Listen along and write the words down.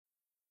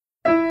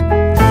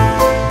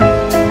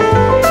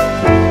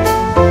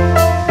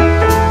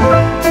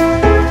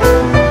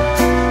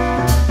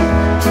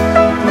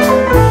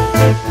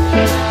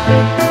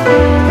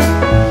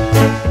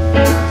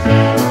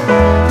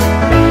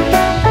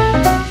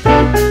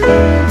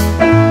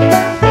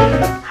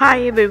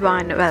Hi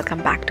everyone, welcome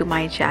back to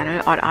my channel.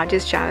 और आज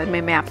इस चैनल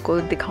में मैं आपको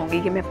दिखाऊंगी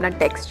कि मैं अपना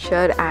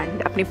टेक्सचर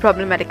एंड अपनी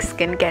प्रॉब्लमेटिक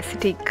स्किन कैसे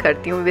ठीक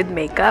करती हूँ with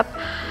makeup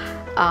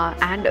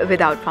and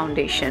without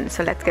foundation.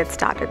 So let's get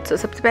started. सो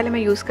सबसे पहले मैं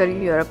यूज़ कर रही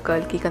हूँ यूरोप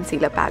कर्ल की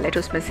कंसीलर पैलेट।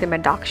 उसमें से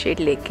मैं डार्क शेड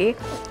लेके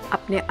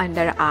अपने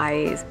अंडर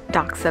आईज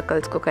डार्क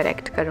सर्कल्स को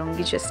करेक्ट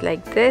करूँगी जस्ट लाइक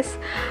दिस।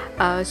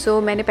 सो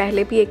मैंने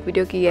पहले भी एक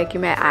वीडियो की है कि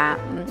मैं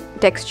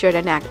टेक्सचर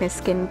एंड एक्ने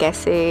स्किन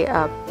कैसे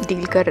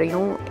डील कर रही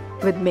हूँ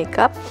with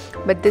makeup,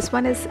 but this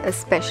one is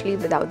especially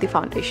without the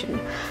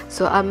foundation.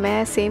 So अब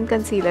मैं सेम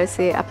कंसीलर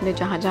से अपने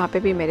जहाँ पे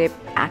भी मेरे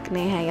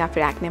एक्ने हैं या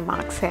फिर एक्ने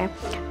मार्क्स हैं,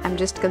 I'm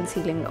just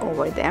concealing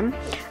over them.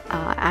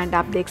 And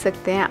आप देख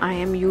सकते हैं I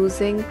am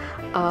using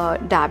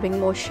dabbing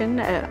motion.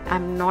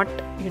 I'm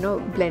not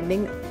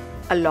blending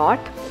a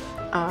lot,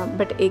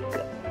 but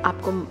एक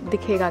आपको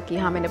दिखेगा कि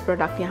हाँ मैंने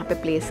प्रोडक्ट यहाँ पे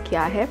प्लेस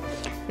किया है.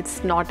 It's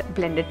not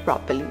blended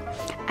properly.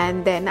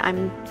 And then I'm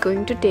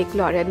going to take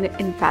L'Oreal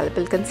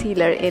Infallible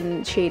Concealer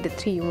in shade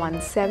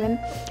 317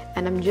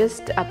 and I'm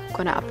just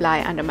gonna apply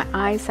under my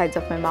eyes, sides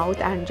of my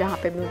mouth, and जहाँ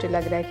पे मुझे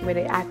लग रहा है कि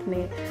मेरे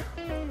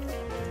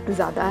एक्ने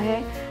ज़्यादा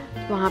है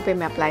वहाँ पे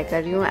मैं अप्लाई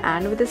कर रही हूँ.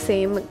 And with the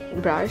same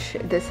brush,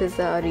 this is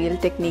a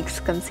Real Techniques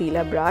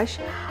concealer brush.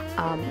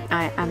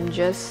 I am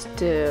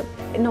just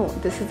no,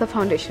 this is the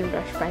foundation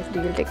brush by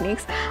Real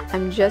Techniques.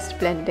 I'm just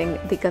blending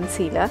the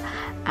concealer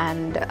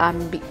and I'm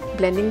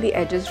blending the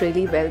edges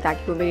really well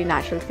ताकि वो मेरी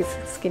natural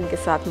skin के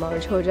साथ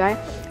merge हो जाए.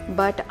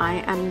 But I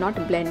am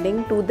not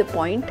blending to the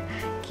point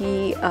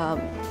कि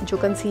जो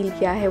conceal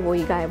किया है वो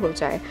ही गायब हो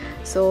जाए.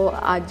 सो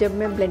आज जब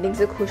मैं ब्लेंडिंग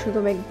से खुश हूँ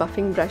तो मैं एक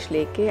बफिंग ब्रश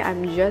लेके I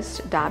am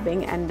just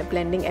डैबिंग and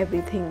blending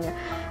everything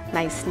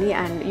nicely,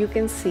 and you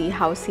can see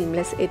how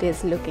seamless it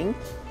is looking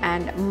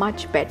and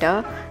much better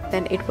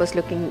than it was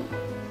looking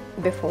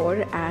before.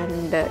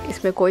 And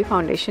इसमें कोई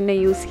फाउंडेशन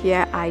नहीं यूज़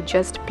किया. I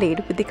just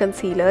played with the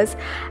concealers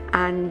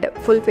and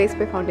full face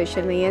पे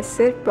foundation नहीं है,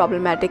 सिर्फ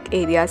problematic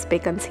areas पे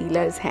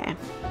concealers हैं.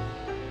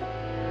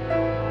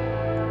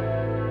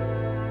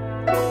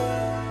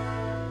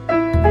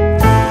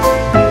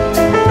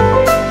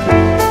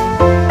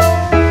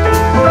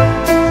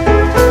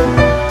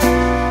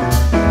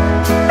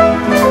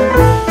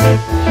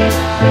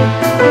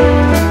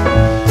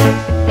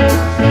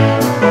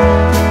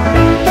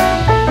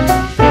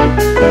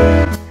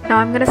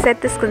 I'm gonna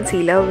set this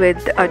concealer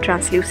with a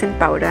translucent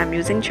powder. I'm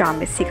using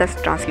Charmissy का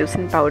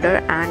translucent powder,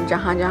 and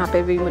जहाँ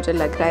पे भी मुझे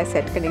लग रहा है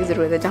सेट करने की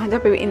ज़रूरत है, जहाँ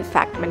पे भी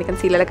इनफैक्ट मैंने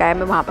कंसीलर लगाया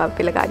मैं वहाँ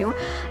पे लगा रही हूँ,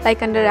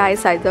 like under eye,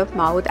 sides of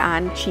mouth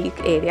and cheek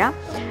area.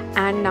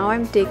 And now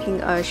I'm taking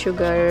a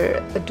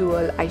sugar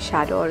dual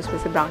eyeshadow और उसमें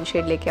से brown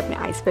shade लेके अपने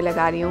eyes पे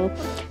लगा रही हूँ,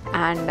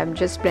 and I'm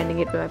just blending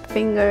it with my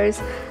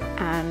fingers.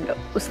 And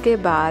उसके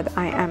बाद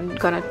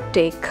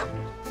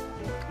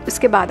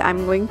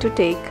I'm going to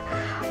take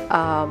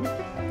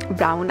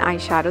brown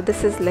eyeshadow.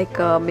 This is like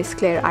a Miss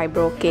Claire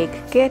eyebrow cake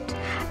kit,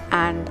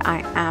 and I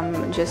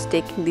am just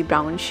taking the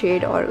brown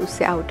shade और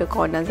उससे outer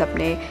corners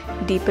अपने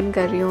deepen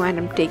कर रही हूँ,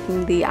 and I'm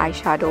taking the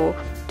eyeshadow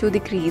to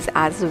the crease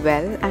as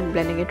well and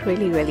blending it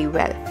really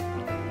well.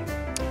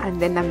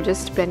 And then I'm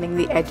just blending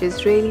the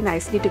edges really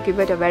nicely to give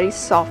it a very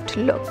soft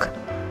look.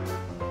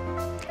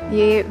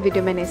 ये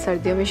video मैंने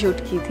सर्दियों में shoot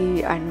की थी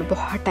and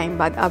बहुत time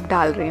बाद अब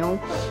डाल रही हूँ.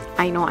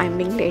 I know I am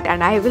being late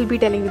and I will be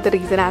telling you the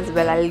reason as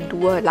well. I will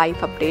do a live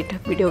update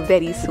video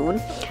very soon.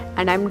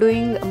 And I am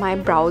doing my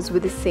browse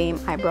with the same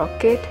eyebrow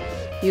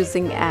kit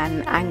using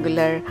N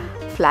angular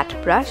flat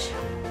brush.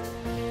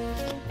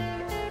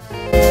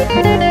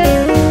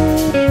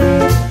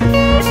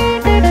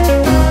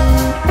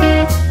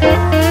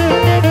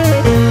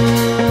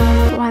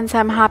 Once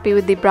I'm happy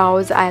with the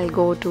brows, I'll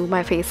go to my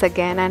face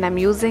again, and I'm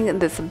using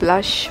this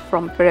blush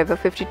from Forever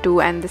 52,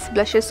 and this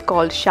blush is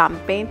called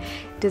Champagne.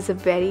 It is a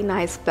very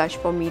nice blush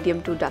for medium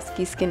to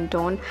dusky skin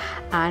tone,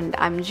 and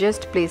I'm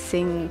just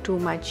placing to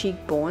my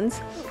cheekbones.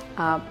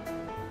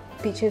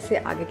 पीछे से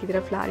आगे की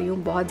तरफ ला रही हूँ,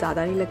 बहुत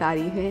ज़्यादा नहीं लगा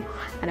रही है,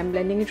 and I'm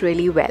blending it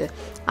really well.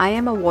 I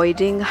am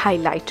avoiding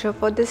highlighter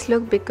for this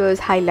look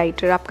because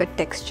highlighter आपका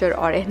texture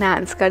और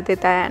enhance कर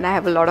देता है, and I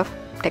have a lot of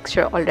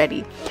texture already.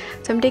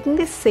 So I'm taking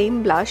this same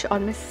blush और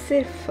मैं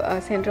सिर्फ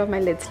center of my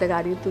lids लगा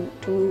रही हूँ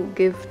to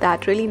give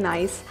that really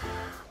nice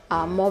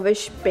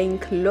mauvish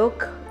pink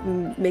look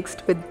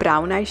mixed with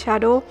brown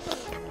eyeshadow.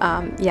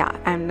 Yeah,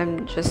 and I'm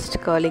just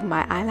curling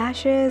my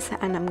eyelashes,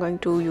 and I'm going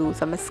to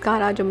use a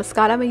mascara. जो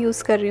mascara मैं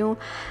use कर रही हूँ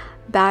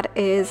that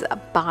is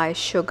by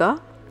Sugar.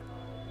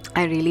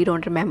 I really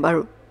don't remember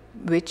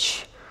which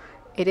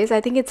it is.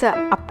 I think it's a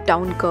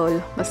Uptown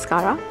Curl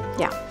mascara.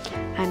 Yeah,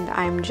 and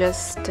I'm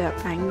just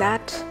applying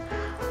that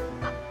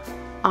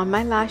on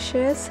my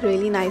lashes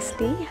really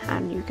nicely,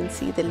 and you can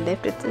see the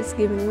lift it is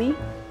giving me.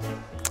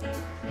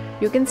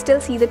 You can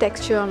still see the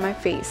texture on my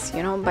face,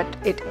 but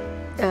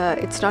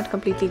it's not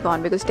completely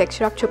gone because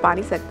texture आप छुपा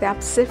नहीं सकते, आप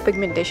सिर्फ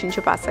pigmentation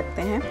छुपा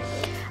सकते हैं.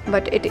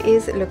 But it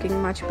is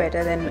looking much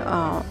better than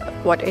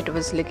what it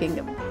was looking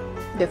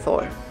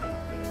before.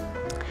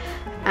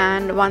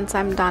 And once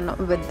I'm done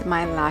with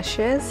my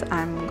lashes,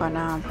 I'm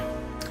gonna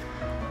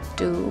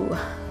do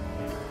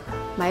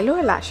my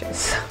lower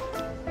lashes.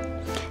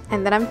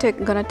 And then I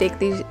am gonna take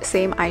the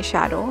same eye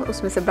shadow,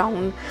 उसमें से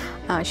brown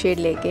shade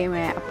लेके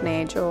मैं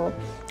अपने जो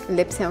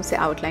lips हैं उसे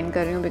outline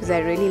कर रही हूँ, because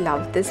I really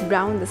love this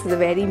brown. This is a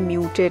very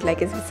muted,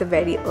 like it's a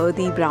very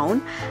earthy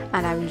brown,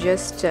 and I am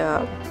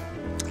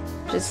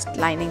just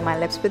lining my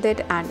lips with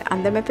it. And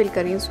अंदर मैं फिल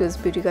कर रही हूँ Swiss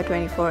Beauty का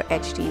 24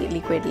 HD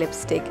liquid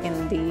lipstick in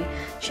the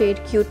shade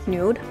Cute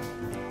Nude,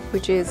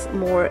 which is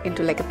more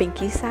into like a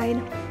pinky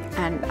side,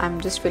 and I'm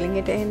just filling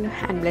it in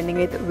and blending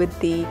it with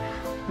the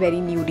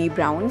very nudie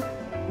brown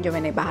जो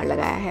मैंने बाहर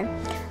लगाया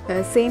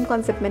है. Same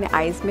concept मैंने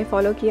eyes में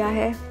follow किया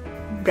है,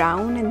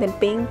 brown and then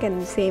pink,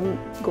 and same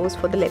goes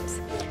for the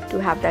lips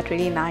to have that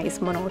really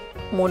nice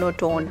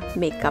monotone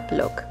makeup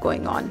look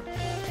going on.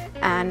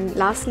 And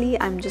lastly,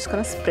 I'm just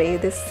gonna spray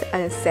this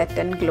Set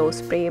and Glow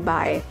spray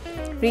by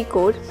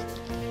Recode,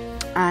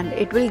 and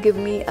it will give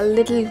me a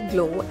little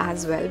glow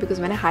as well, because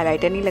मैंने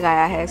highlighter नहीं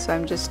लगाया है, so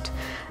I'm just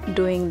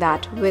doing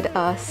that with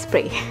a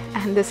spray.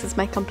 And this is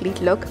my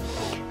complete look.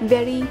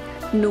 Very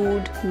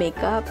nude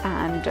makeup,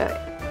 and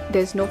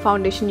there's no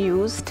foundation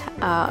used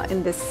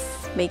in this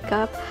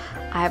makeup.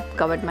 I have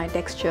covered my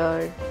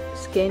texture,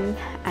 skin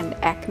and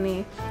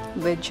acne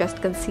with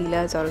just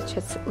concealers और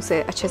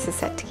उसे अच्छे से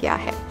set किया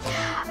है.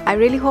 I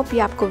really hope ये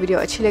आपको video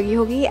अच्छी लगी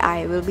होगी.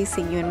 I will be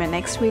seeing you in my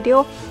next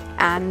video,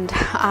 and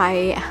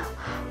I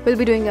will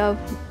be doing a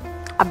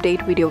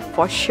update video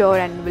for sure,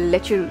 and will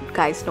let you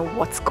guys know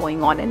what's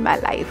going on in my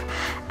life.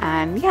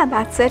 And yeah,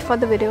 that's it for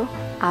the video.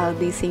 I'll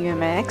be seeing you in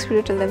my next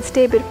video. Till then,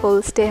 stay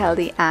beautiful, stay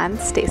healthy,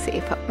 and stay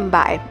safe.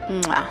 Bye.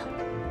 Mwah.